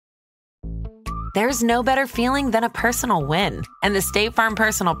There's no better feeling than a personal win, and the State Farm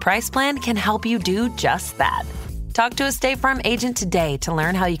Personal Price Plan can help you do just that. Talk to a State Farm agent today to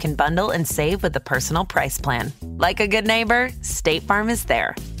learn how you can bundle and save with the Personal Price Plan. Like a good neighbor, State Farm is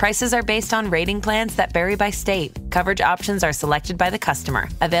there. Prices are based on rating plans that vary by state. Coverage options are selected by the customer.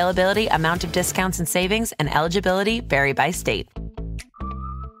 Availability, amount of discounts and savings, and eligibility vary by state.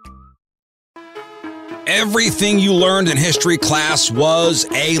 Everything you learned in history class was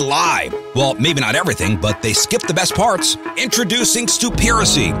a lie. Well, maybe not everything, but they skipped the best parts. Introducing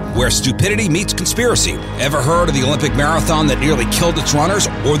Stupiracy, where stupidity meets conspiracy. Ever heard of the Olympic marathon that nearly killed its runners?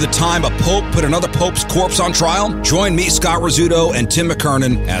 Or the time a pope put another pope's corpse on trial? Join me, Scott Rizzuto, and Tim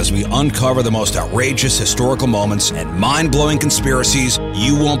McKernan as we uncover the most outrageous historical moments and mind-blowing conspiracies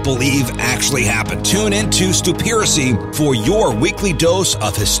you won't believe actually happened. Tune in to Stupiracy for your weekly dose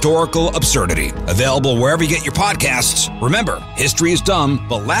of historical absurdity. Available wherever you get your podcasts. Remember, history is dumb,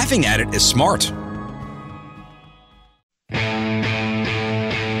 but laughing at it is smart. And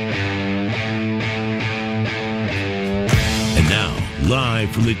now, live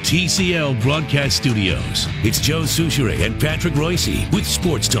from the TCL broadcast studios, it's Joe Souchere and Patrick Royce with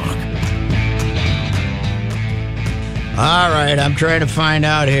Sports Talk. All right, I'm trying to find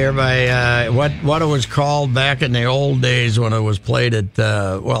out here by what it was called back in the old days when it was played at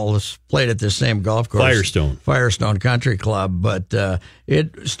it was played at the same golf course, Firestone Country Club. But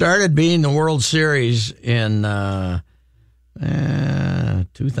it started being the World Series in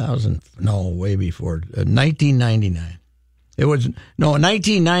 2000. No, way before 1999. It was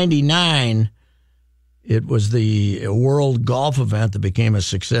 1999. It was the World Golf event that became a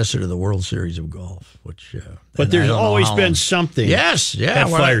successor to the World Series of Golf, which. But there's always been something. Yes, yeah. At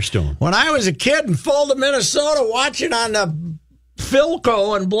Firestone. When I was a kid in Fulda, Minnesota, watching on the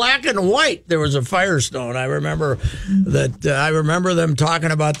Philco in black and white, there was a Firestone. I remember that. I remember them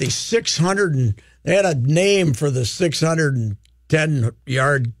talking about the 600. They had a name for the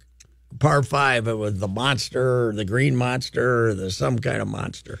 610-yard par 5. It was the Monster, or the Green Monster, or some kind of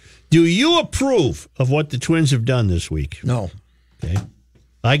monster. Do you approve of what the Twins have done this week? No. Okay.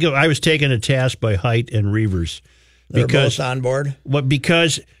 I was taken to task by Height and Reavers. They're both on board? Well,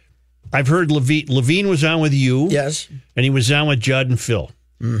 because I've heard Levine was on with you. Yes. And he was on with Judd and Phil.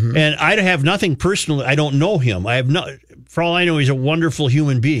 Mm-hmm. And I have nothing personal. I don't know him. For all I know, he's a wonderful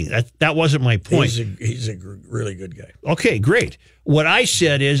human being. That wasn't my point. He's a really good guy. Okay, great. What I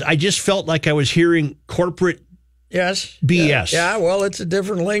said is I just felt like I was hearing corporate BS. Yeah, well, it's a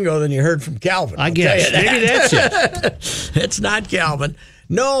different lingo than you heard from Calvin. I guess. Maybe that's it. It's not Calvin.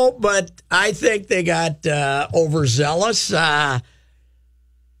 No, but I think they got overzealous. They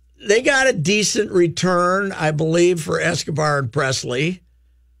got a decent return, I believe, for Escobar and Presley.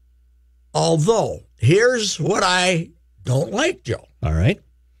 Although, here's what I don't like, Joe. All right.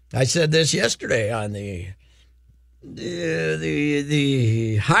 I said this yesterday on the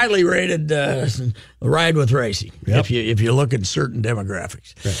highly rated Ride with Racing. Yep. If you look at certain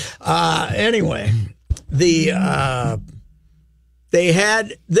demographics. Right. Anyway, they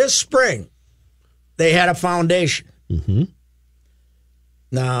had this spring. They had a foundation. Mm-hmm.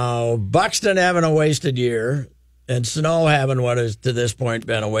 Now Buxton having a wasted year, and Snow having what is to this point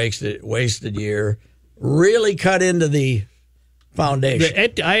been a wasted year, really cut into the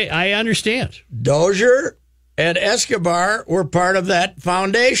foundation. I understand. Dozier and Escobar were part of that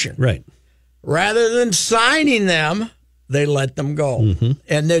foundation. Right. Rather than signing them, they let them go. Mm-hmm.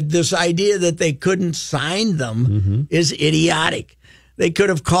 And this idea that they couldn't sign them is idiotic. They could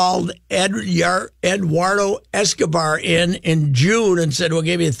have called Eduardo Escobar in June and said, we'll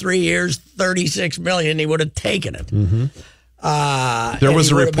give you 3 years, $36 million. He would have taken it. Mm-hmm. There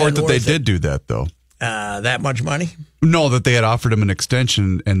was a report that they did do that, though. That much money? No, that they had offered him an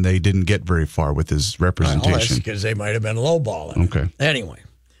extension and they didn't get very far with his representation. That's because they might have been lowballing. Okay. Anyway.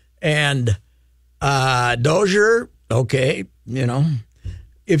 And Dozier, okay,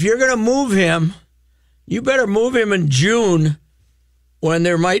 if you're going to move him, you better move him in June when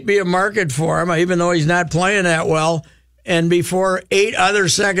there might be a market for him, even though he's not playing that well, and before 8 other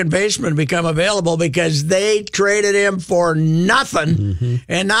second basemen become available, because they traded him for nothing. Mm-hmm.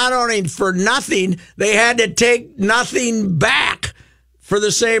 And not only for nothing, they had to take nothing back for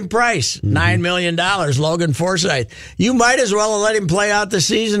the same price, $9 million, Logan Forsythe. You might as well have let him play out the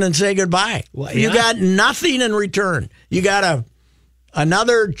season and say goodbye. Well, You got nothing in return. You got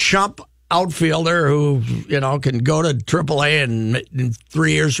another chump outfielder who, can go to AAA in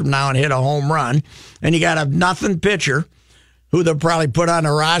 3 years from now and hit a home run. And you got a nothing pitcher who they'll probably put on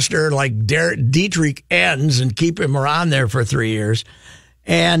a roster like Dietrich Ends and keep him around there for 3 years.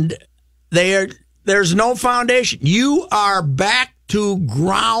 And there's no foundation. You are back to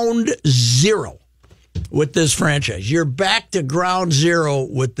ground zero. with this franchise. You're back to ground zero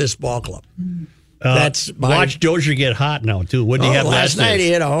with this ball club. Watch Dozier get hot now, too. What did he have last night? He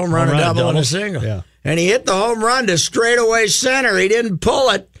hit a home run, a double, and a single. Yeah. And he hit the home run to straightaway center. He didn't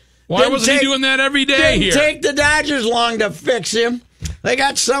pull it. Why wasn't he doing that every day here? Didn't take the Dodgers long to fix him. They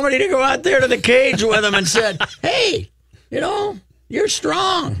got somebody to go out there to the cage with him and said, hey, you're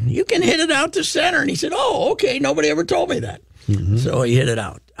strong. You can hit it out to center. And he said, oh, okay. Nobody ever told me that. Mm-hmm. So he hit it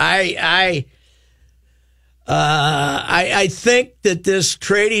out. I think that this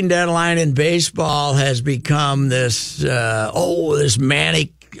trading deadline in baseball has become this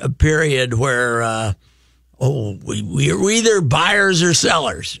manic period where we're either buyers or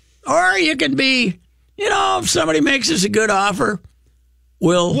sellers, or you can be, if somebody makes us a good offer,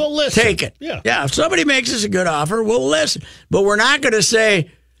 we'll listen. Take it. Yeah. If somebody makes us a good offer, we'll listen. But we're not going to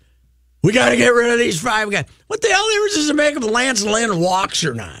say, we got to get rid of these 5 guys. What the hell difference does it make if Lance Lynn walks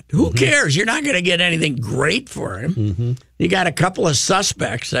or not? Who cares? You're not going to get anything great for him. Mm-hmm. You got a couple of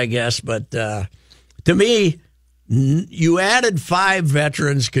suspects, I guess. But to me, you added 5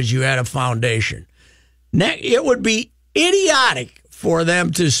 veterans because you had a foundation. It would be idiotic for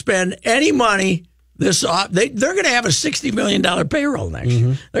them to spend any money this off. They're going to have a $60 million payroll next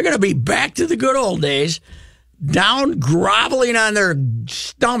year. They're going to be back to the good old days, down groveling on their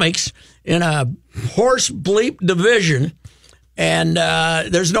stomachs in a horse bleep division, and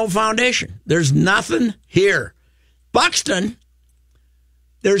there's no foundation. There's nothing here. Buxton,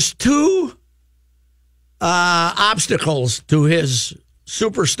 there's 2 obstacles to his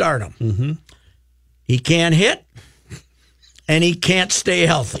superstardom. Mm-hmm. He can't hit, and he can't stay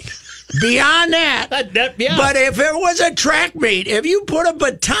healthy. Beyond that, but if it was a track meet, if you put a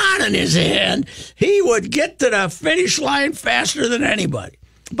baton in his hand, he would get to the finish line faster than anybody.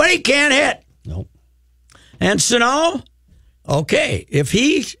 But he can't hit. Nope. And Sano, okay,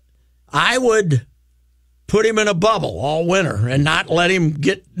 I would put him in a bubble all winter and not let him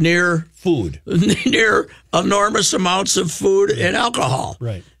get near enormous amounts of food and alcohol.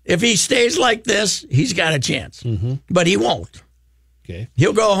 Right. If he stays like this, he's got a chance. Mm-hmm. But he won't. Okay.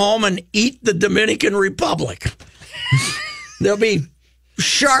 He'll go home and eat the Dominican Republic. There'll be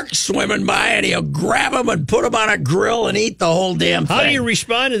sharks swimming by, and he'll grab them and put them on a grill and eat the whole damn thing. How do you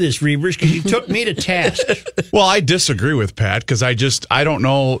respond to this, Reavers? Because you took me to task. Well, I disagree with Pat because I don't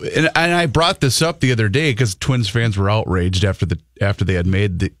know. And I brought this up the other day because Twins fans were outraged after they had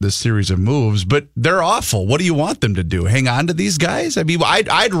made this series of moves. But they're awful. What do you want them to do? Hang on to these guys? I mean,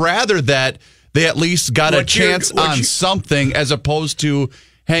 I'd rather that they at least got a chance on something as opposed to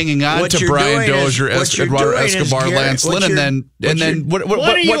hanging on to Brian Dozier, Eduardo Escobar, Lance Lynn, and then what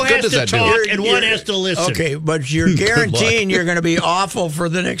good does that do? And one has to listen. Okay, but you're guaranteeing you're going to be awful for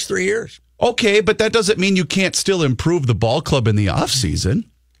the next 3 years. Okay, but that doesn't mean you can't still improve the ball club in the offseason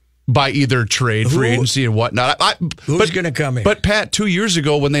by either trade, free agency, and whatnot. Who's going to come in? But Pat, 2 years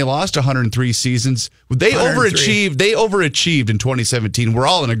ago when they lost 103 seasons, they overachieved. They overachieved in 2017. We're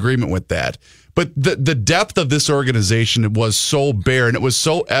all in agreement with that. But the depth of this organization was so bare, and it was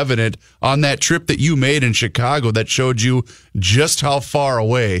so evident on that trip that you made in Chicago that showed you just how far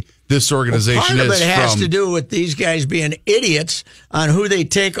away this organization is from. Part of it has to do with these guys being idiots on who they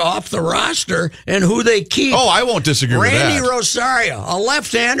take off the roster and who they keep. Oh, I won't disagree with that. Randy Rosario, a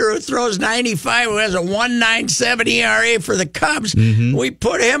left-hander who throws 95, who has a 1.97 ERA for the Cubs. Mm-hmm. We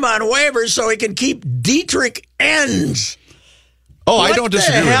put him on waivers so he can keep Dietrich Enns. Oh, I don't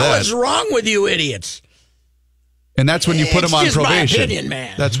disagree with that. What the hell is wrong with you idiots? And that's when you put him on probation. My opinion,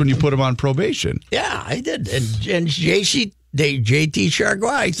 man. That's when you put him on probation. Yeah, I did. And JT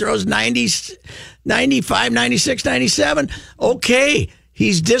Chargois, he throws 90, 95, 96, 97. Okay,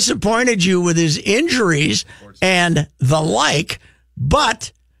 he's disappointed you with his injuries and the like,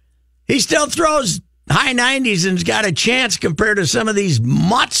 but he still throws high 90s and's got a chance compared to some of these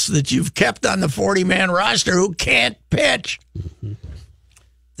mutts that you've kept on the 40-man roster who can't pitch. Mm-hmm.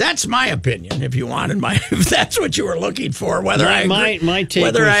 That's my opinion. If that's what you were looking for, whether I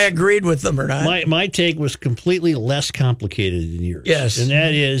agreed with them or not. My take was completely less complicated than yours. Yes, and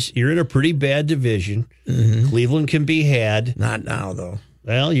that is you're in a pretty bad division. Mm-hmm. Cleveland can be had. Not now, though.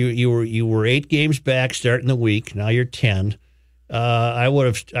 Well, you were 8 games back starting the week. Now you're 10.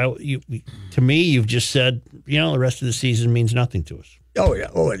 To me, you've just said, the rest of the season means nothing to us. Oh, yeah.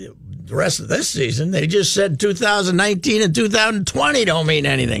 Oh, the rest of this season, they just said 2019 and 2020 don't mean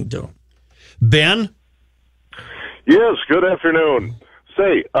anything to them. Ben? Yes, good afternoon.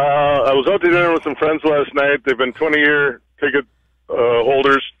 Say, I was out to dinner with some friends last night. They've been 20-year ticket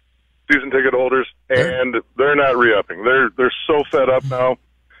holders, season ticket holders, and they're not re-upping. They're so fed up now.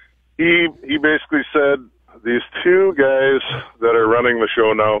 He basically said, these 2 guys that are running the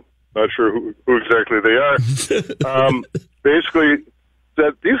show now, not sure who exactly they are. Basically,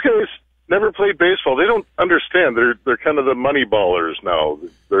 that these guys never played baseball. They don't understand. They're kind of the money ballers now.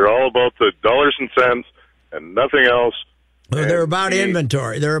 They're all about the dollars and cents and nothing else. Well, they're about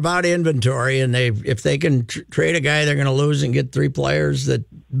inventory. They're about inventory, and if they can trade a guy, they're going to lose and get 3 players that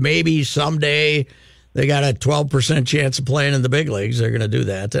maybe someday they got a 12% chance of playing in the big leagues. They're going to do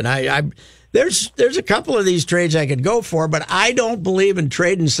that. And there's a couple of these trades I could go for, but I don't believe in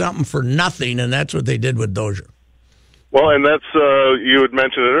trading something for nothing, and that's what they did with Dozier. Well, and that's you had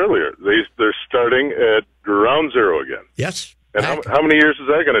mentioned it earlier. They're starting at ground zero again. Yes. And how many years is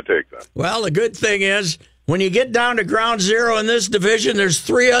that going to take then? Well, the good thing is, when you get down to ground zero in this division, there's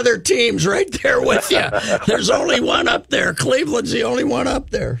 3 other teams right there with you. There's only one up there. Cleveland's the only one up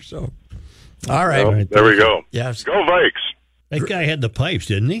there. So, all right. Well, there we go. Yes. Go Vikes. That guy had the pipes,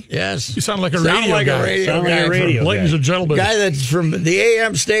 didn't he? Yes. You sound like a radio guy. Sound like a radio guy. Ladies and gentlemen. Guy that's from the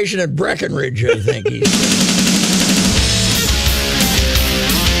AM station at Breckenridge, I think he's.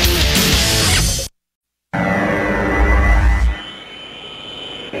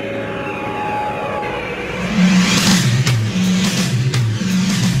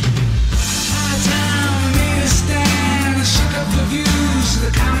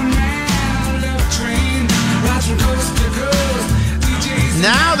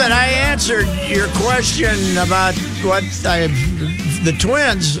 Now that I answered your question about the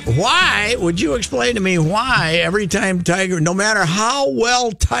Twins, why would you explain to me why every time no matter how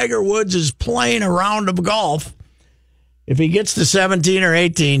well Tiger Woods is playing a round of golf, if he gets to 17 or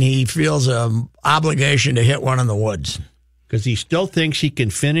 18, he feels an obligation to hit one in the woods? Because he still thinks he can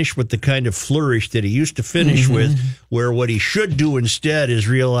finish with the kind of flourish that he used to finish with, where what he should do instead is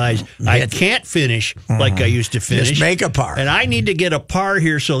realize, I can't finish like I used to finish. Just make a par. And I need to get a par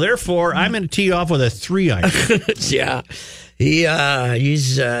here, so therefore I'm going to tee off with a 3-iron. Yeah. He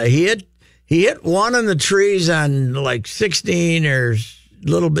hit one in the trees on like 16 or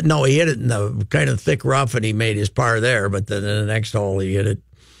little bit. No, he hit it in the kind of thick rough, and he made his par there. But then in the next hole, he hit it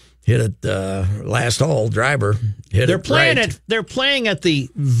last hole, driver. They're playing at the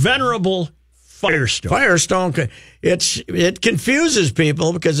venerable Firestone. Firestone. It confuses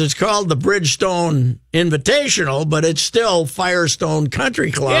people because it's called the Bridgestone Invitational, but it's still Firestone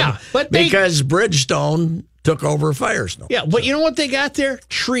Country Club. Yeah, but because Bridgestone took over Firestone. Yeah, but you know what they got there?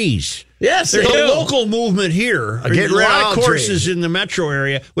 Trees. Yes, there's a local movement here. There's a lot of courses in the metro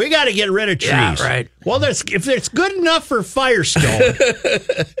area. We got to get rid of trees. Yeah, right. Well, if it's good enough for Firestone.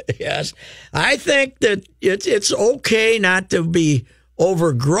 Yes. I think that it's okay not to be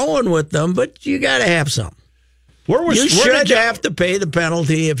overgrown with them, but you got to have some. You should have to pay the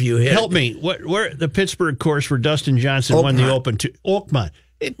penalty if you hit. Help me. Where the Pittsburgh course where Dustin Johnson won the Open to Oakmont.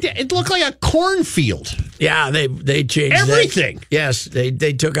 It looked like a cornfield. Yeah, they changed everything. That. Yes, they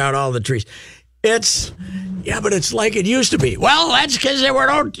took out all the trees. But it's like it used to be. Well, that's because it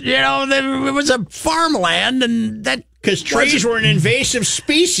was a farmland, and that because trees were an invasive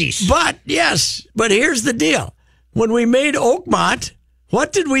species. But here's the deal: when we made Oakmont,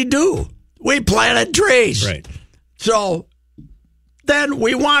 what did we do? We planted trees. Right. So then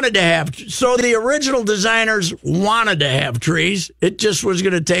we wanted to have. So the original designers wanted to have trees. It just was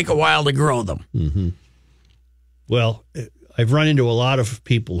going to take a while to grow them. Mm-hmm. Well, I've run into a lot of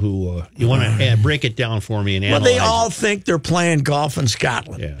people who you want to break it down for me and analyze. Well, they all think they're playing golf in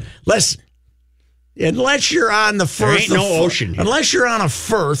Scotland. Yeah. Listen, unless you're on the Firth, there ain't no ocean here. Unless you're on a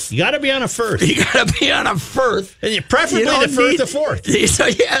Firth, you got to be on a Firth. You got to be on a Firth, and preferably the Firth the Forth. So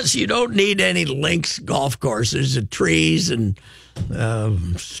yes, you don't need any links golf courses and trees and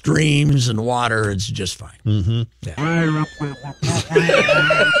streams and water. It's just fine. Mm-hmm. Yeah.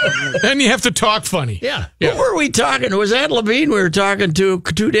 And you have to talk funny. Yeah. Who were we talking? Was that Levine we were talking to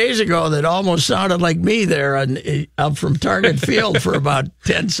 2 days ago that almost sounded like me there up from Target Field for about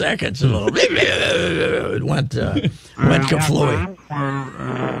 10 seconds. A little bit. It went kaflooey.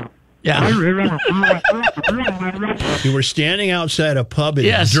 Yeah. You were standing outside a pub in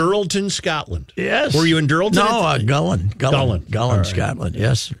Durlton, Scotland. Yes. Were you in Durlton? No, Gullen, right. Scotland.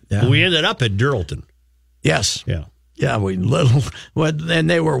 Yes. Yeah. We ended up at Durlton. Yes. Yeah. Yeah. And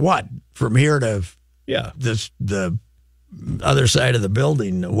they were what? From here to the other side of the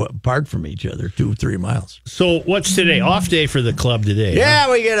building, apart from each other, 2-3 miles. So what's today? Off day for the club today.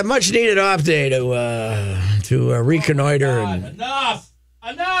 Yeah, we get a much needed off day to reconnoiter. Enough.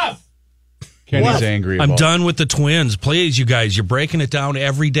 Kenny's angry about I'm done with the Twins. Please, you guys, you're breaking it down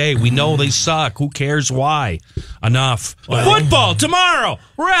every day. We know they suck. Who cares why? Enough. Football tomorrow.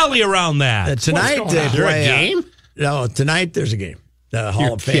 Rally around that. Tonight they Is there play a game? No, tonight there's a game. The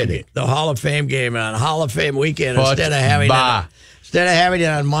Hall of Fame game. The Hall of Fame game on Hall of Fame weekend. Instead of having Instead of having it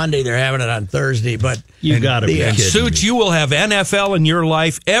on Monday, they're having it on Thursday. But You got to be And kidding Suits, me. you will have NFL in your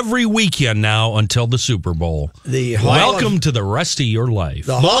life every weekend now until the Super Bowl. Welcome to the rest of your life.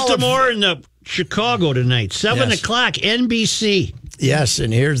 Baltimore and the Chicago tonight, 7 o'clock, NBC. Yes,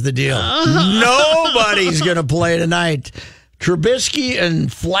 and here's the deal. Nobody's going to play tonight. Trubisky and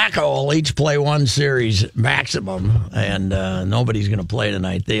Flacco will each play one series maximum, and nobody's going to play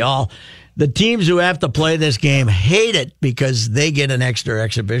tonight. The teams who have to play this game hate it because they get an extra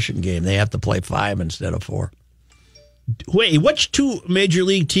exhibition game. They have to play 5 instead of 4. Wait, which 2 major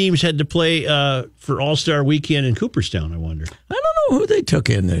league teams had to play for All-Star Weekend in Cooperstown, I wonder? I don't know who they took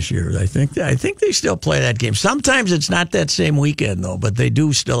in this year. I think they still play that game. Sometimes it's not that same weekend, though, but they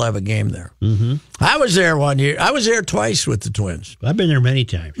do still have a game there. Mm-hmm. I was there one year. I was there twice with the Twins. I've been there many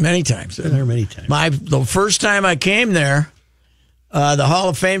times. Many times. Been there many times. The first time I came there, the Hall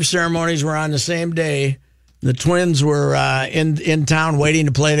of Fame ceremonies were on the same day. The Twins were in town waiting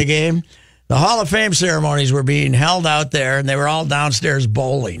to play the game. The Hall of Fame ceremonies were being held out there, and they were all downstairs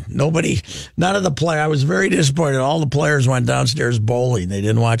bowling. None of the players. I was very disappointed. All the players went downstairs bowling. They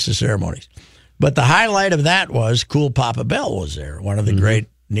didn't watch the ceremonies. But the highlight of that was Cool Papa Bell was there, one of the great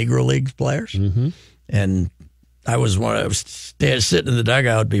Negro League players. Mm-hmm. And I was sitting in the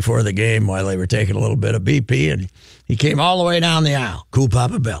dugout before the game while they were taking a little bit of BP, and he came all the way down the aisle. Cool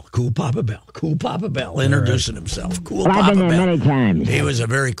Papa Bell, Cool Papa Bell, Cool Papa Bell, introducing himself. Cool Papa I've been there Bell. many times. He was a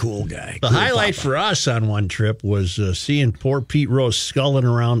very cool guy. The Cool highlight Papa. for us on one trip was seeing poor Pete Rose scuttling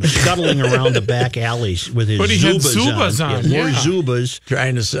around the back alleys with his But he had Zubas on. Yeah, more Yeah. Zubas.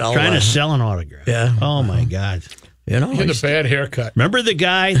 trying to sell An autograph. Yeah. Oh, my God. He had a bad haircut. Remember the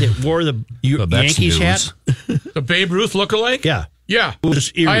guy that wore the that's Yankees news. hat? The Babe Ruth lookalike? Yeah. Yeah. It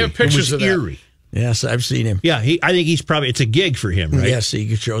was eerie. I have pictures it of was that. eerie. Yes, I've seen him. Yeah, I think it's a gig for him, right? Yes,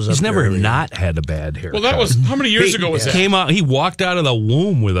 he shows up. He's never there. not had a bad haircut. Well, that was, how many years ago was that? He walked out of the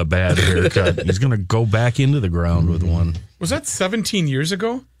womb with a bad haircut. He's going to go back into the ground with one. Was that 17 years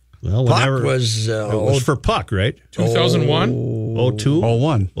ago? Well, Puck whenever was it was for Puck, right? 2001? 02?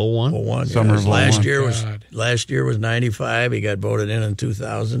 01. 01? Summer of 01. Last year was 95. He got voted in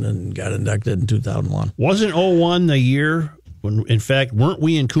 2000 and got inducted in 2001. Wasn't 01 the year when, in fact, weren't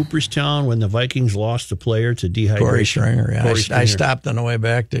we in Cooperstown when the Vikings lost a player to dehydration? Corey Stringer. Yeah. Corey I Stringer. stopped on the way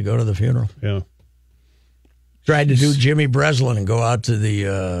back to go to the funeral. Yeah. Tried to do Jimmy Breslin and go out to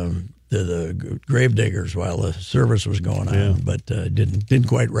the grave diggers while the service was going on, but didn't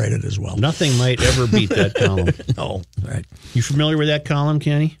quite write it as well. Nothing might ever beat that column. No, right. You familiar with that column,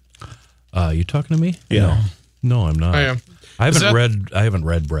 Kenny? You talking to me? Yeah. No, I'm not. I am. I haven't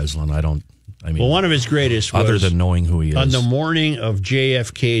read Breslin. Well, one of his greatest was, other than knowing who he is. on the morning of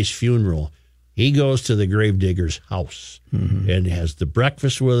JFK's funeral, he goes to the gravedigger's house and has the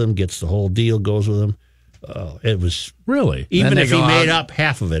breakfast with him, gets the whole deal, goes with him. It was really, even Then if they he go made out up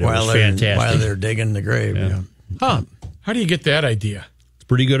half of it, it while was they're fantastic. digging the grave. Yeah. Huh. How do you get that idea? It's a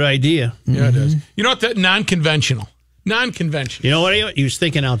pretty good idea. Yeah, it is. You know what? That non-conventional. Non-conventional. You know what? He was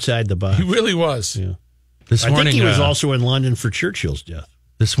thinking outside the box. He really was. Yeah. this I morning think he was also in London for Churchill's death.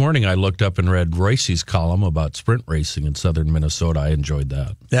 This morning, I looked up and read Royce's column about sprint racing in southern Minnesota. I enjoyed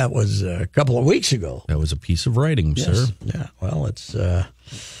that. That was a couple of weeks ago. That was a piece of writing, sir. Yeah. Well, it's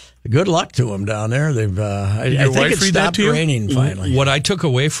good luck to them down there. They've I your think wife it read that stopped to you? raining finally. What I took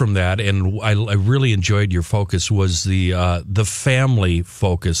away from that, and I really enjoyed your focus, was the family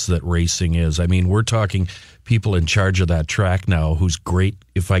focus that racing is. I mean, we're talking people in charge of that track now whose great,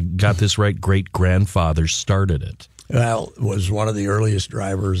 if I got this right, great-grandfather started it. Well, was one of the earliest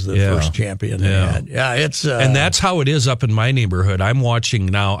drivers, the Yeah. first champion they Yeah. had. Yeah, it's And that's how it is up in my neighborhood. I'm watching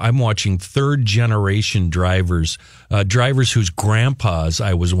third generation drivers, drivers whose grandpas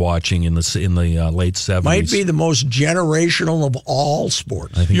I was watching in the late 70s. might be the most generational of all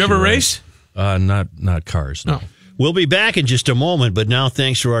sports. I think You ever you're right. race? Not cars. No. We'll be back in just a moment, but now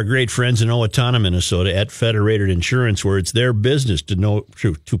thanks to our great friends in Owatonna, Minnesota at Federated Insurance, where it's their business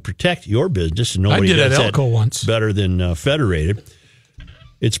to protect your business, and nobody I did does at Elko once. better than Federated.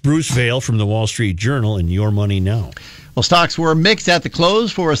 It's Bruce Vail from the Wall Street Journal and Your Money Now. Well, stocks were mixed at the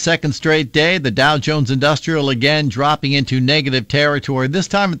close for a second straight day. The Dow Jones Industrial again dropping into negative territory. This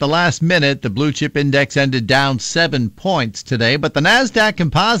time at the last minute, the blue chip index ended down 7 points today, but the Nasdaq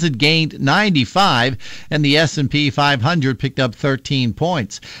Composite gained 95 and the S&P 500 picked up 13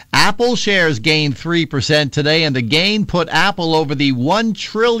 points. Apple shares gained 3% today, and the gain put Apple over the $1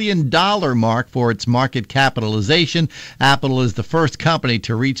 trillion mark for its market capitalization. Apple is the first company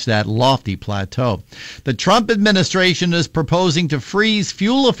to reach that lofty plateau. The Trump administration Administration is proposing to freeze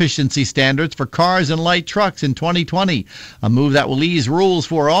fuel efficiency standards for cars and light trucks in 2020, a move that will ease rules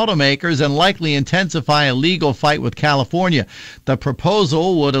for automakers and likely intensify a legal fight with California. The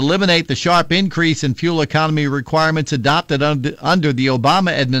proposal would eliminate the sharp increase in fuel economy requirements adopted under the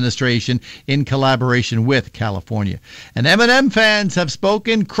Obama administration in collaboration with California. And M&M fans have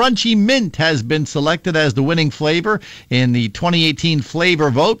spoken. Crunchy Mint has been selected as the winning flavor in the 2018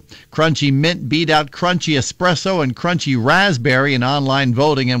 flavor vote. Crunchy Mint beat out Crunchy Espresso and Crunchy Raspberry in online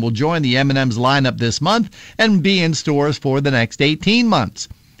voting and will join the M&M's lineup this month and be in stores for the next 18 months.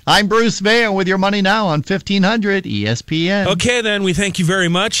 I'm Bruce Vail with your Money Now on 1500 ESPN. Okay, then, we thank you very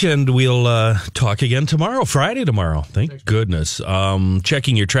much, and we'll talk again tomorrow, Friday tomorrow. Thank goodness.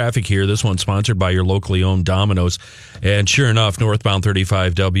 Checking your traffic here. This one's sponsored by your locally owned Domino's. And sure enough, northbound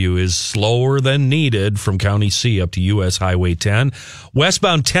 35W is slower than needed from County C up to U.S. Highway 10.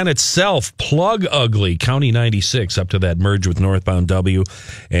 Westbound 10 itself, plug ugly. County 96 up to that merge with northbound W.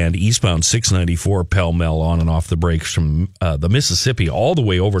 And eastbound 694 pell-mell on and off the brakes from the Mississippi all the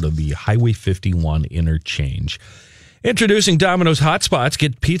way over to the Highway 51 interchange. Introducing Domino's Hotspots.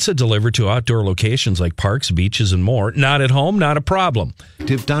 Get pizza delivered to outdoor locations like parks, beaches, and more. Not at home, not a problem.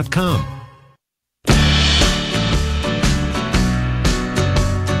 .com.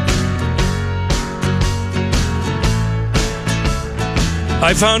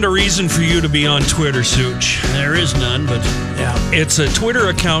 I found a reason for you to be on Twitter, Such. There is none, but yeah. It's a Twitter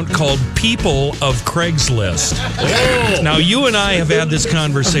account called People of Craigslist. Oh. Now, you and I have had this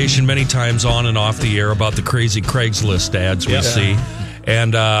conversation many times on and off the air about the crazy Craigslist ads we see.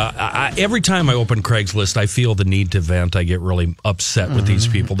 And every time I open Craigslist, I feel the need to vent. I get really upset with these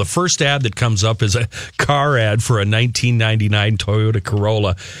people. The first ad that comes up is a car ad for a 1999 Toyota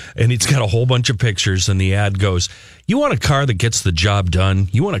Corolla, and it's got a whole bunch of pictures, and the ad goes, you want a car that gets the job done?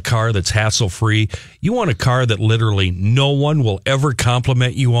 You want a car that's hassle-free? You want a car that literally no one will ever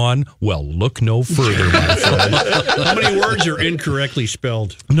compliment you on? Well, look no further, my friend. How many words are incorrectly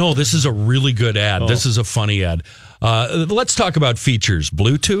spelled? No, this is a really good ad. Oh. This is a funny ad. Let's talk about features.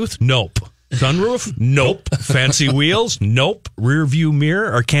 Bluetooth? Nope. Sunroof? Nope. Fancy wheels? Nope. Rear view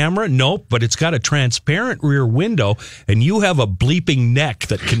mirror or camera? Nope. But it's got a transparent rear window, and you have a bleeping neck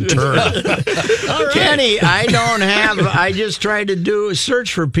that can turn. Right. Kenny, I just tried to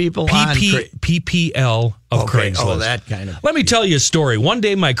search for people on PPL of Craigslist. Oh, that kind of. Let me tell you a story. One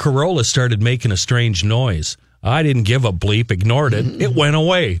day my Corolla started making a strange noise. I didn't give a bleep, ignored it. It went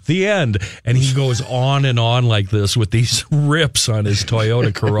away. The end. And he goes on and on like this with these rips on his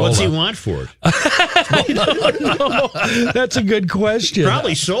Toyota Corolla. What's he want for it? I don't know. That's a good question.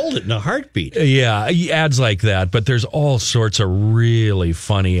 Probably sold it in a heartbeat. Yeah, ads like that. But there's all sorts of really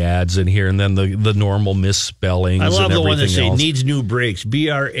funny ads in here. And then the normal misspellings. I love and the one that say else. Needs new brakes.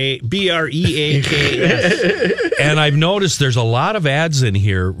 BREAKS. And I've noticed there's a lot of ads in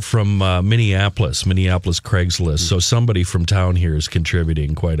here from Minneapolis Craigslist. So somebody from town here is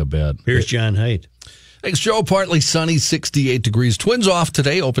contributing quite a bit. Here's John Haidt. Thanks, Joe. Partly sunny, 68 degrees. Twins off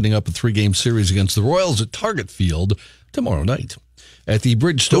today, opening up a 3-game series against the Royals at Target Field tomorrow night. At the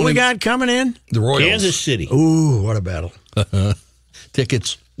Bridgestone. Who we got coming in? The Royals. Kansas City. Ooh, what a battle.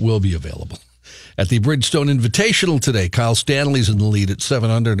 Tickets will be available. At the Bridgestone Invitational today, Kyle Stanley's in the lead at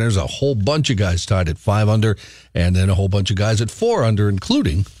 7 under, and there's a whole bunch of guys tied at 5 under, and then a whole bunch of guys at 4 under,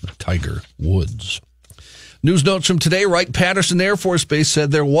 including Tiger Woods. News notes from today. Wright-Patterson Air Force Base said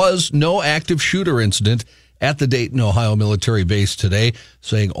there was no active shooter incident at the Dayton, Ohio military base today,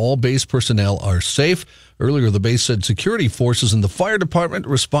 saying all base personnel are safe. Earlier, the base said security forces and the fire department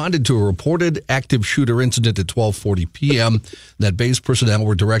responded to a reported active shooter incident at 12:40 p.m. That base personnel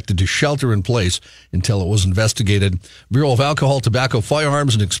were directed to shelter in place until it was investigated. Bureau of Alcohol, Tobacco,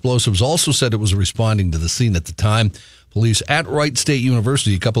 Firearms, and Explosives also said it was responding to the scene at the time. Police at Wright State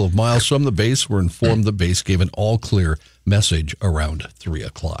University, a couple of miles from the base, were informed the base gave an all-clear message around 3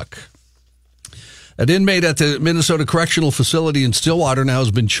 o'clock. An inmate at the Minnesota Correctional Facility in Stillwater now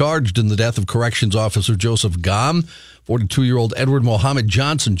has been charged in the death of Corrections Officer Joseph Gahm. 42-year-old Edward Mohammed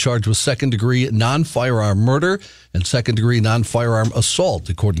Johnson charged with second-degree non-firearm murder and second-degree non-firearm assault,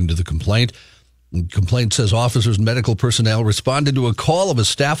 according to the complaint. The complaint says officers and medical personnel responded to a call of a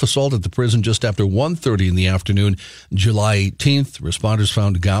staff assault at the prison just after 1:30 in the afternoon, July 18th. Responders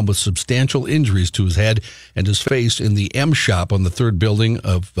found Gahm with substantial injuries to his head and his face in the M shop on the third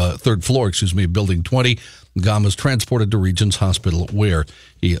floor, of Building 20. Gahm was transported to Regents Hospital, where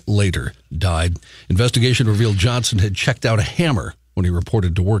he later died. Investigation revealed Johnson had checked out a hammer when he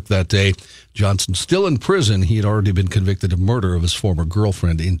reported to work that day. Johnson still in prison. He had already been convicted of murder of his former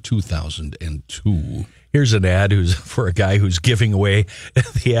girlfriend in 2002. Here's an ad for a guy who's giving away.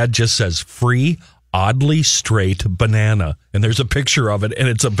 The ad just says free oddly straight banana. And there's a picture of it, and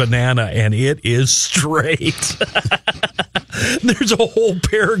it's a banana, and it is straight. There's a whole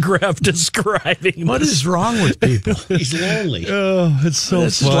paragraph describing What is wrong with people? He's lonely. Oh, it's so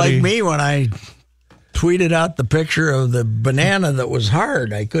This funny. is like me when I tweeted out the picture of the banana that was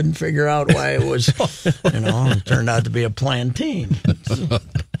hard. I couldn't figure out why it was, it turned out to be a plantain.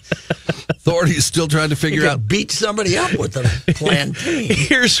 Authorities still trying to figure You out. could beat somebody up with a plantain.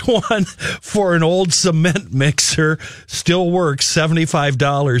 Here's one for an old cement mixer. Still works,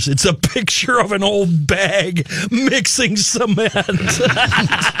 $75. It's a picture of an old bag mixing cement.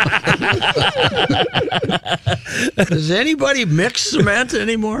 Does anybody mix cement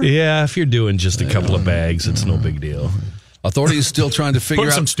anymore? Yeah, if you're doing just a couple of bags, it's no big deal. Authorities still trying to figure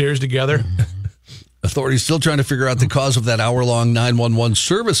Put out. some stairs together. Authorities still trying to figure out the cause of that hour-long 911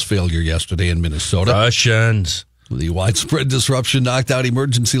 service failure yesterday in Minnesota. Russians. The widespread disruption knocked out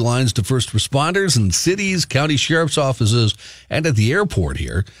emergency lines to first responders in cities, county sheriff's offices, and at the airport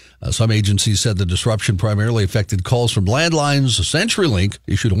here. Some agencies said the disruption primarily affected calls from landlines. CenturyLink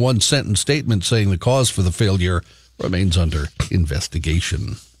issued a one-sentence statement saying the cause for the failure remains under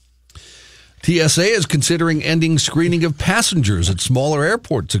investigation. TSA is considering ending screening of passengers at smaller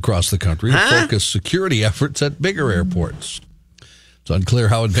airports across the country to focus security efforts at bigger airports. It's unclear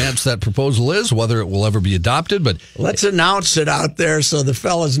how advanced that proposal is, whether it will ever be adopted, but Let's announce it out there so the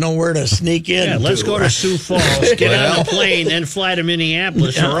fellas know where to sneak in. Yeah, let's go to Sioux Falls, get on a plane, and fly to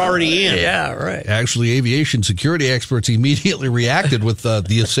Minneapolis. We're already in. Yeah, right. actually aviation security experts immediately reacted with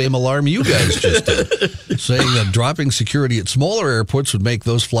the same alarm you guys just did, saying that dropping security at smaller airports would make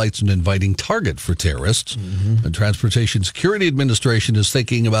those flights an inviting target for terrorists. The Transportation Security Administration is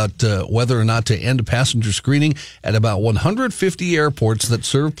thinking about whether or not to end passenger screening at about 150 airports that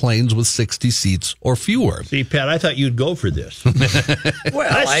serve planes with 60 seats or fewer. See, Pat, I thought you'd go for this. Well,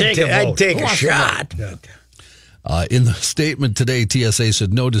 Let's take a vote. I'd take Who a wants to shot. In the statement today, TSA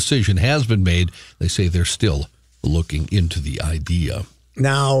said no decision has been made. They say they're still looking into the idea.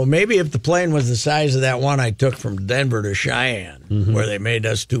 Now, maybe if the plane was the size of that one I took from Denver to Cheyenne, where they made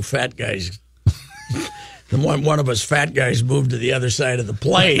us two fat guys, one of us fat guys moved to the other side of the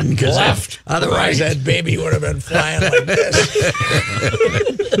plane because otherwise that baby would have been flying like this.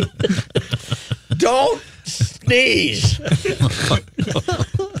 Don't sneeze.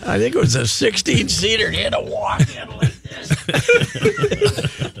 I think it was a 16-seater. You had to walk in like this.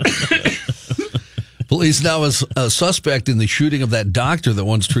 Police now is a suspect in the shooting of that doctor that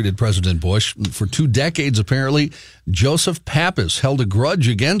once treated President Bush. For 2 decades, apparently, Joseph Pappas held a grudge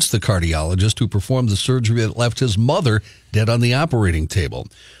against the cardiologist who performed the surgery that left his mother dead on the operating table.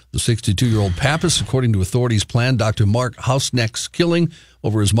 The 62-year-old Pappas, according to authorities, planned Dr. Mark Hausneck's killing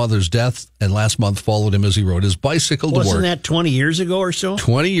over his mother's death, and last month followed him as he rode his bicycle to work. Wasn't that 20 years ago or so?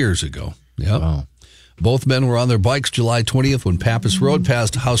 20 years ago. Yep. Wow. Both men were on their bikes July 20th when Pappas rode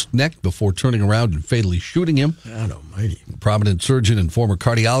past Hausneck before turning around and fatally shooting him. God almighty. A prominent surgeon and former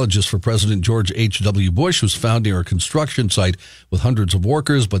cardiologist for President George H.W. Bush was found near a construction site with hundreds of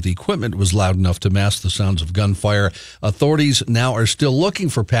workers, but the equipment was loud enough to mask the sounds of gunfire. Authorities now are still looking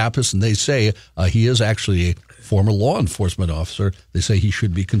for Pappas, and they say he is actually a former law enforcement officer. They say he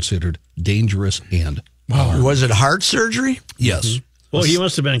should be considered dangerous and armed. Was it heart surgery? Yes. Well, he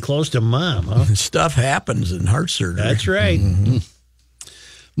must have been close to Mom, huh? Stuff happens in heart surgery. That's right.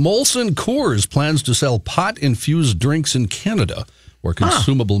 Molson Coors plans to sell pot-infused drinks in Canada, where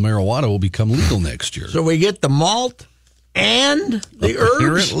consumable marijuana will become legal next year. So we get the malt and the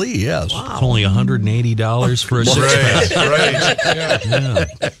herbs? Apparently, yes. It's only $180 for a six-pack. Right. Yeah.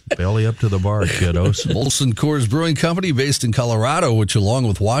 Belly up to the bar, kiddos. Molson Coors Brewing Company, based in Colorado, which along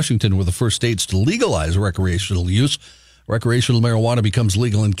with Washington were the first states to legalize recreational use. Recreational marijuana becomes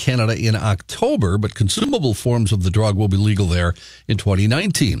legal in Canada in October, but consumable forms of the drug will be legal there in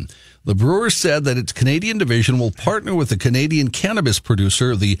 2019. The brewer said that its Canadian division will partner with the Canadian cannabis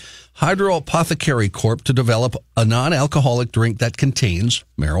producer, the Hydro Apothecary Corp., to develop a non-alcoholic drink that contains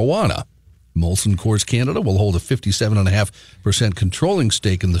marijuana. Molson Coors Canada will hold a 57.5% controlling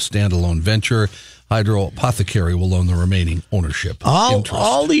stake in the standalone venture. Hydro Apothecary will own the remaining ownership interest.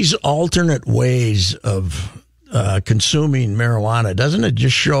 All these alternate ways of consuming marijuana, doesn't it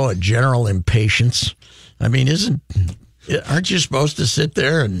just show a general impatience? I mean, aren't you supposed to sit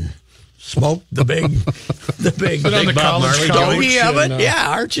there and Smoke the big Put on the Bob college Marley couch. stogie of it. and, Yeah,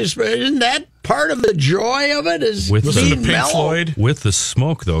 Archie's. Isn't that part of the joy of it? Is With Listen to being Pink mellow? Floyd. With the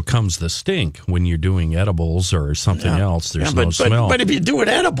smoke, though, comes the stink. When you're doing edibles or something else, there's Yeah, no smell. But if you do an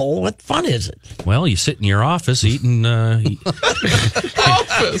edible, what fun is it? Well, you sit in your office eating. Office.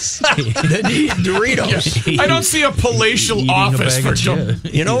 Then you eat Doritos. I don't see a palatial Eating a office bag for of Joe.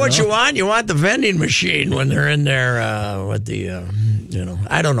 chips. You know what you want? You want the vending machine when they're in there with the,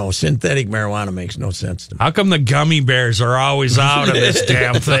 I don't know. Synthetic marijuana makes no sense to me. How come the gummy bears are always out of this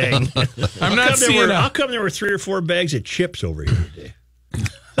damn thing? I'm not seeing How a. come there were 3 or 4 bags of chips over here today?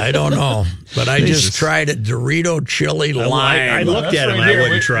 I don't know, but I just tried a Dorito chili lime. I looked That's at them. right I here.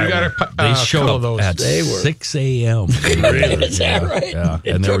 wouldn't try We got one. They showed up those. at They were- 6 a.m. Is that right? Yeah,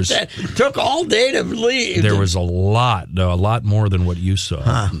 and there was took all day to leave. there was a lot more than what you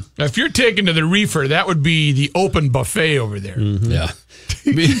saw. If you're taking to the reefer, that would be the open buffet over there. Yeah.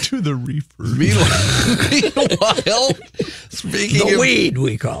 To the reefer. Meanwhile, speaking the of weed,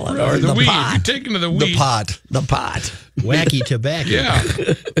 we call it, or the the weed. pot. You're taking to the the weed. pot. The pot. Wacky tobacco. Yeah.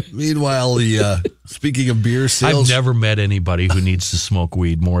 Meanwhile, speaking of beer I've sales, never met anybody who needs to smoke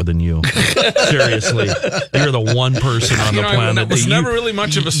weed more than you. Seriously, you're the one person on the I planet was that never really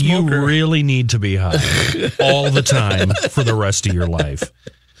much of a smoker. You really need to be high all the time for the rest of your life.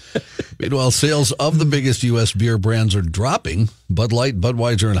 Meanwhile, sales of the biggest U.S. beer brands are dropping. Bud Light,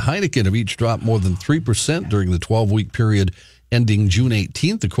 Budweiser, and Heineken have each dropped more than 3% during the 12-week period ending June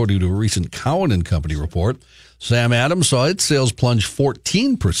 18th, according to a recent Cowen and Company report. Sam Adams saw its sales plunge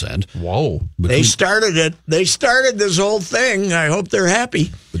 14%. Whoa. They started it. They started this whole thing. I hope they're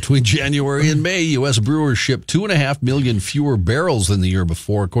happy. Between January and May, U.S. brewers shipped 2.5 million fewer barrels than the year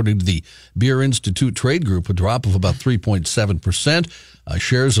before, according to the Beer Institute Trade Group, a drop of about 3.7%.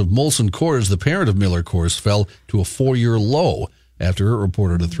 Shares of Molson Coors, the parent of Miller Coors, fell to a 4-year low after it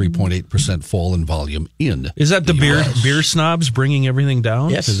reported a 3.8% fall in volume in. Is that the beer snobs bringing everything down?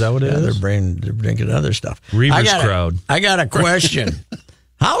 Yes, Is that what it is? They're drinking other stuff. Reaver's crowd. I got a question.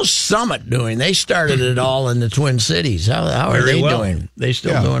 How's Summit doing? They started it all in the Twin Cities. How are Very they well. doing? They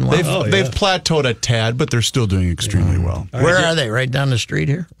still doing well. They've plateaued a tad, but they're still doing extremely well. Where are they? Right down the street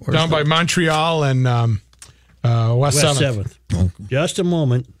here? Where's Down by Montreal and West West 7th. 7th. Just a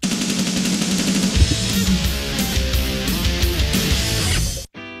moment.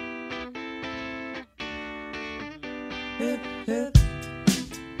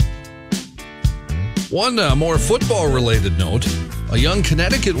 One more football-related note. A young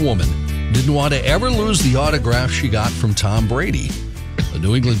Connecticut woman didn't want to ever lose the autograph she got from Tom Brady. The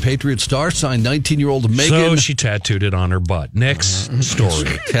New England Patriots star signed 19-year-old Megan. So she tattooed it on her butt. Next story.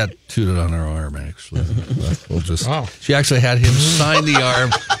 Tattooed it on her arm, actually. We'll just. Wow. She actually had him sign the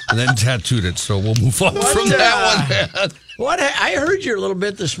arm and then tattooed it. So we'll move on from that one. What? I heard you a little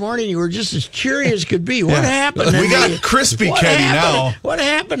bit this morning. You were just as cheery as could be. What happened? We got crispy what Kenny happened- now. What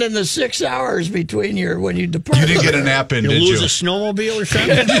happened in the 6 hours between when you departed? You didn't get a nap in, You did lose you? a snowmobile or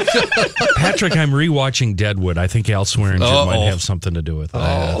something? Patrick, I'm rewatching Deadwood. I think Al Swearingen Uh-oh. might have something to do with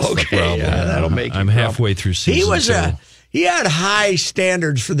that. Oh, okay. Yeah, that'll make you I'm halfway through season He was 2. He had high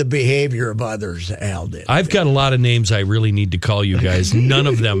standards for the behavior of others. Al did. I've got a lot of names I really need to call you guys. None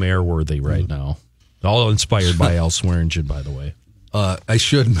of them airworthy right now. All inspired by Al Swearingen, by the way. I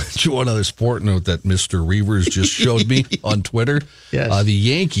should mention one other sport note that Mr. Reavers just showed me on Twitter. Yes. The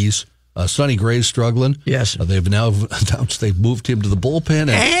Yankees, Sonny Gray's struggling. Yes. They've now announced they've moved him to the bullpen.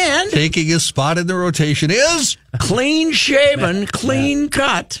 And- taking his spot in the rotation is Clean shaven, clean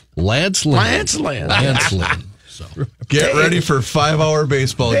cut. Lance Lynn. Lance Lynn. Lance Lynn. So. Get ready for 5-hour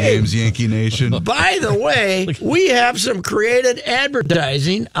baseball games, Yankee Nation. By the way, we have some created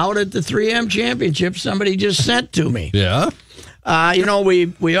advertising out at the 3M Championship somebody just sent to me. Yeah.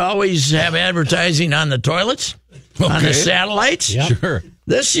 We always have advertising on the toilets, on the satellites. Sure.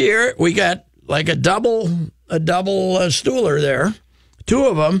 This year, we got like a double stooler there. 2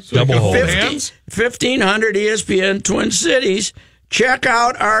 of them. Double hold 1500 ESPN Twin Cities. Check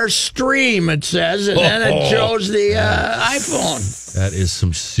out our stream, it says, and then it shows the iPhone. That is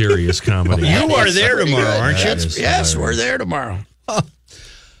some serious comedy. You are there tomorrow, aren't you? That is Yes, hilarious. we're there tomorrow.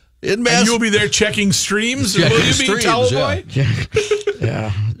 In And you'll be there checking streams? Checking Will you be, streams, Towel yeah. Boy?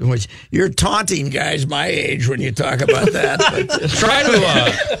 Yeah, which you're taunting guys my age when you talk about that. But Try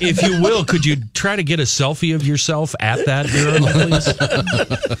to, if you will, could you try to get a selfie of yourself at that urinal, please?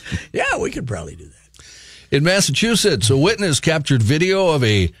 yeah, we could probably do that. In Massachusetts, a witness captured video of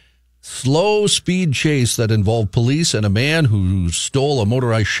a slow speed chase that involved police and a man who stole a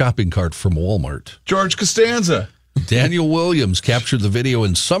motorized shopping cart from Walmart. George Costanza. Daniel Williams captured the video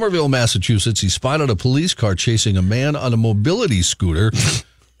in Somerville, Massachusetts. He spotted a police car chasing a man on a mobility scooter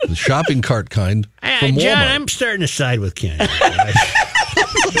The shopping cart kind from Walmart. John, I'm starting to side with Ken.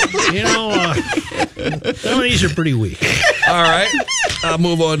 Some of these are pretty weak. All right. I'll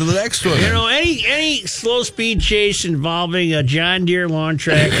move on to the next one. Any slow speed chase involving a John Deere lawn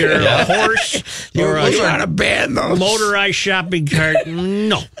tractor, a horse, or a ban those. motorized shopping cart,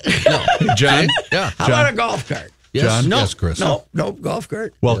 no. John? Yeah. How about a golf cart? Yes, John? no. Yes, Chris. No, golf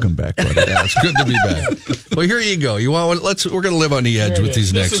cart. Welcome back, buddy. Yeah, it's good to be back. Well, here you go. You want? We're going to live on the edge with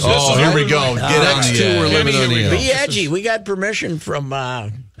these next. Oh, here we go. Get on next the two. We're edge. living on the edge. Be edgy. We got permission from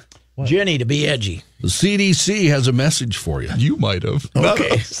Jenny to be edgy. The CDC has a message for you. You might have.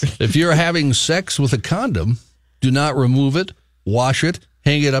 Okay. If you're having sex with a condom, do not remove it, wash it,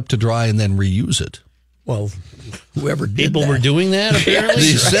 hang it up to dry, and then reuse it. Well, whoever did People that. were doing that, apparently.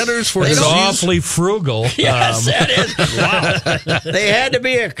 The Centers for It's Disease. awfully frugal. Yes, that is. Wow. They had to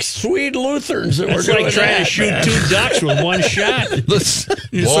be a Swede Lutherans that were It's doing like trying that. to shoot two ducks with one shot. So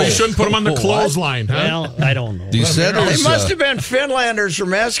you shouldn't put them on the clothesline, huh? Well, I don't know. The Centers, They must have been Finlanders from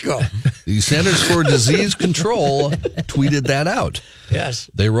Esco. the Centers for Disease Control tweeted that out. Yes.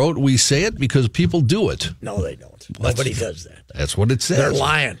 They wrote, "We say it because people do it." No, they don't. Nobody does that. That's what it says. They're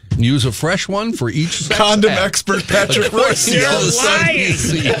lying. Use a fresh one for each sex Condom act. expert Patrick Royce. You're lying.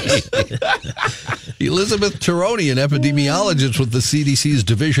 Elizabeth Taroni, an epidemiologist with the CDC's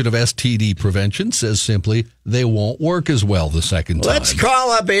Division of STD Prevention, says simply, they won't work as well the second time. Let's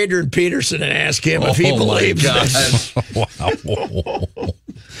call up Adrian Peterson and ask him if he believes this. Wow.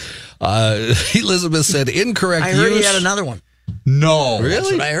 Elizabeth said incorrect I heard use. he had another one. No. That's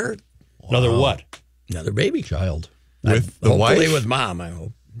Really? what I heard. Another what? Another baby. Child. With the Hopefully wife? with mom, I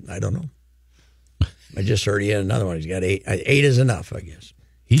hope. I don't know. I just heard he had another one. He's got 8. 8 is enough, I guess.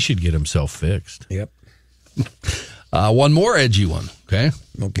 He should get himself fixed. Yep. One more edgy one, okay?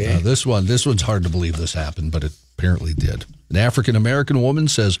 Okay. This one's hard to believe this happened, but it apparently did. An African-American woman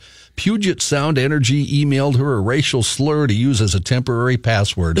says Puget Sound Energy emailed her a racial slur to use as a temporary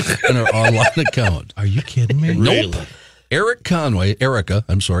password in her online account. Are you kidding me? Nope. Erica Conway,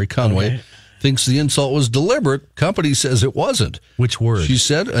 thinks the insult was deliberate. Company says it wasn't. Which word? She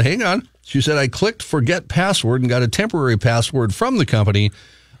said, hang on. She said, I clicked forget password and got a temporary password from the company.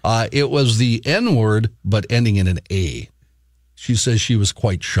 It was the N word, but ending in an A. She says she was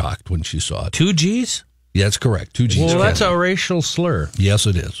quite shocked when she saw it. 2 G's? Yeah, that's correct. 2 G's. Well, that's a racial slur. Yes,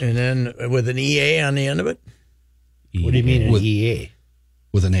 it is. And then with an EA on the end of it? What do you mean an With- EA?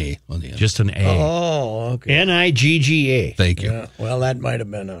 With an A on the end. Just an A. Oh, okay. NIGGA. Thank you. Yeah, well, that might have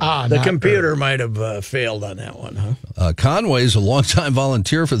been the not computer might have failed on that one, huh? Conway's a longtime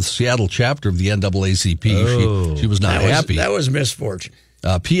volunteer for the Seattle chapter of the NAACP. She was not happy. That was misfortune.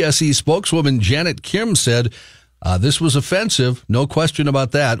 PSE spokeswoman Janet Kim said, this was offensive, no question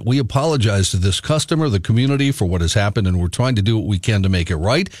about that. We apologize to this customer, the community, for what has happened, and we're trying to do what we can to make it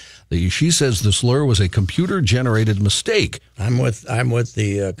right. She says the slur was a computer-generated mistake. I'm with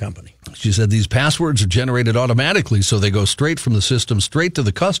the company. She said these passwords are generated automatically, so they go straight from the system straight to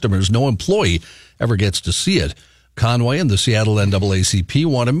the customers. No employee ever gets to see it. Conway and the Seattle NAACP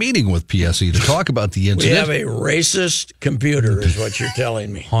want a meeting with PSE to talk about the We incident. have a racist computer, is what you're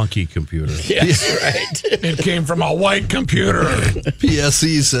telling me. Honky computer. Yes, right. It came from a white computer.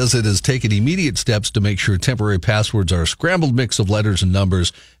 PSE says it has taken immediate steps to make sure temporary passwords are a scrambled mix of letters and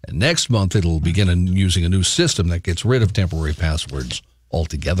numbers, and next month it'll begin using a new system that gets rid of temporary passwords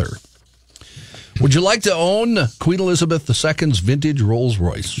altogether. Would you like to own Queen Elizabeth II's vintage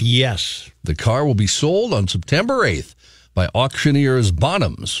Rolls-Royce? Yes. The car will be sold on September 8th by auctioneers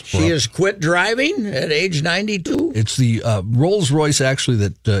Bonhams. She has quit driving at age 92. It's the Rolls-Royce, actually,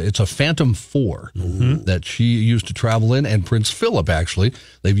 that it's a Phantom 4 that she used to travel in, and Prince Philip, actually.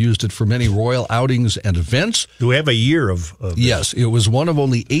 They've used it for many royal outings and events. Do we have a year of Yes, it was one of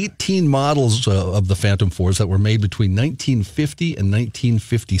only 18 models of the Phantom 4s that were made between 1950 and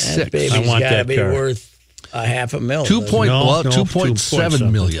 1956. That baby's I want got to that be car. worth $500,000.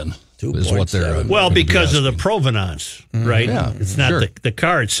 2.7 million is what they're. 2.7. Well, because of the provenance, right? Yeah, It's not sure. the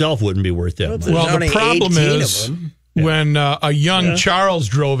car itself wouldn't be worth that much. There's Well, only the problem 18 is of them. when a young Charles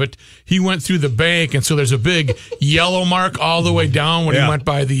drove it, he went through the bank, and so there's a big yellow mark all the way down when he went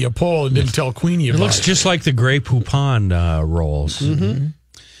by the pole and didn't tell Queenie It about looks it. just like the Grey Poupon rolls.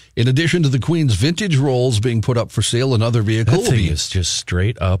 In addition to the Queen's vintage rolls being put up for sale, another vehicle That will thing be, is just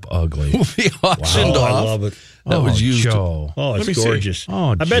straight up ugly. will be auctioned I off. love it. that was used. Joe. Oh, Let me it's see. gorgeous.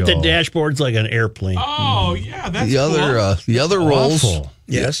 Oh, I bet the Joe. dashboard's like an airplane. Oh, yeah, that's The other rolls. Awful.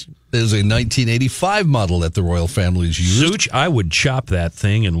 Yes, there's a 1985 model that the royal families used. Such, I would chop that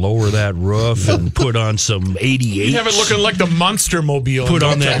thing and lower that roof and put on some 88. You have it looking like the Monster Mobile. Put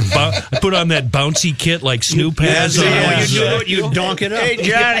on that bouncy kit like Snoop has. You on his, do it, you donk it up. Hey,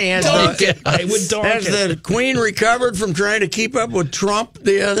 Johnny, I would donk has it. the Queen recovered from trying to keep up with Trump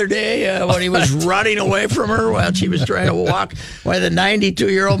the other day when he was running away from her while she was trying to walk? While the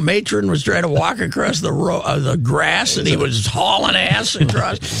 92-year-old matron was trying to walk across the grass, and he was hauling ass across.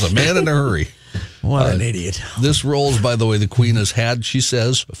 It's a man in a hurry. What an idiot. This rolls, by the way, the Queen has had, she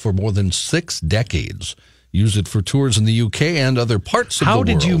says, for more than 6 decades. Use it for tours in the UK and other parts of the How world.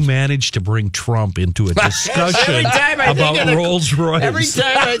 did you manage to bring Trump into a discussion Every time I think about of the- Rolls Royce? Every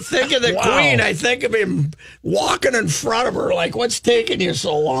time I think of the Wow. Queen, I think of him walking in front of her like, what's taking you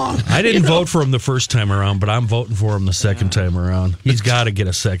so long? I didn't vote for him the first time around, but I'm voting for him the second time around. He's got to get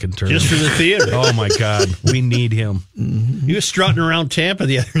a second term. Just for the theater. Oh, my God. We need him. He was strutting around Tampa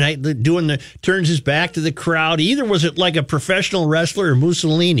the other night, turns his back to the crowd. Either was it like a professional wrestler or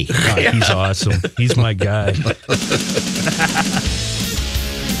Mussolini? God, he's awesome. He's my guy.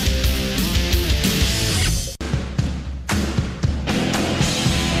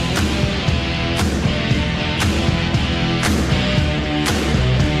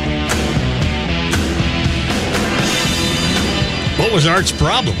 What was Art's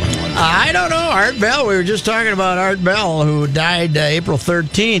problem? I don't know. Art Bell, we were just talking about Art Bell, who died April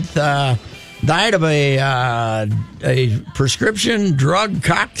 13th. Died of a prescription drug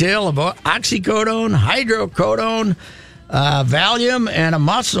cocktail of oxycodone, hydrocodone, Valium, and a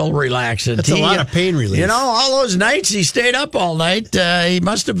muscle relaxant. That's a lot of pain relief. You know, all those nights he stayed up all night. He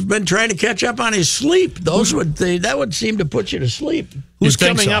must have been trying to catch up on his sleep. That would seem to put you to sleep. Who's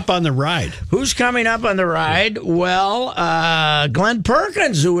coming up on the ride? Who's coming up on the ride? Well, Glenn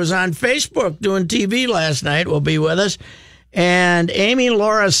Perkins, who was on Facebook doing TV last night, will be with us. And Amy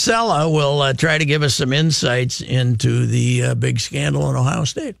Laura Sella will try to give us some insights into the big scandal in Ohio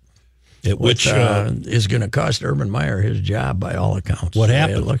State. Which is going to cost Urban Meyer his job by all accounts. What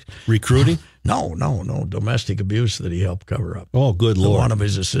happened? Recruiting? No. Domestic abuse that he helped cover up. Oh, good Lord. One of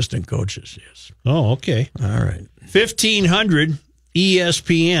his assistant coaches, yes. Oh, okay. All right. 1500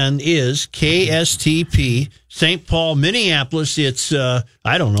 ESPN is KSTP, St. Paul, Minneapolis. It's,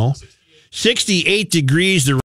 68 degrees. The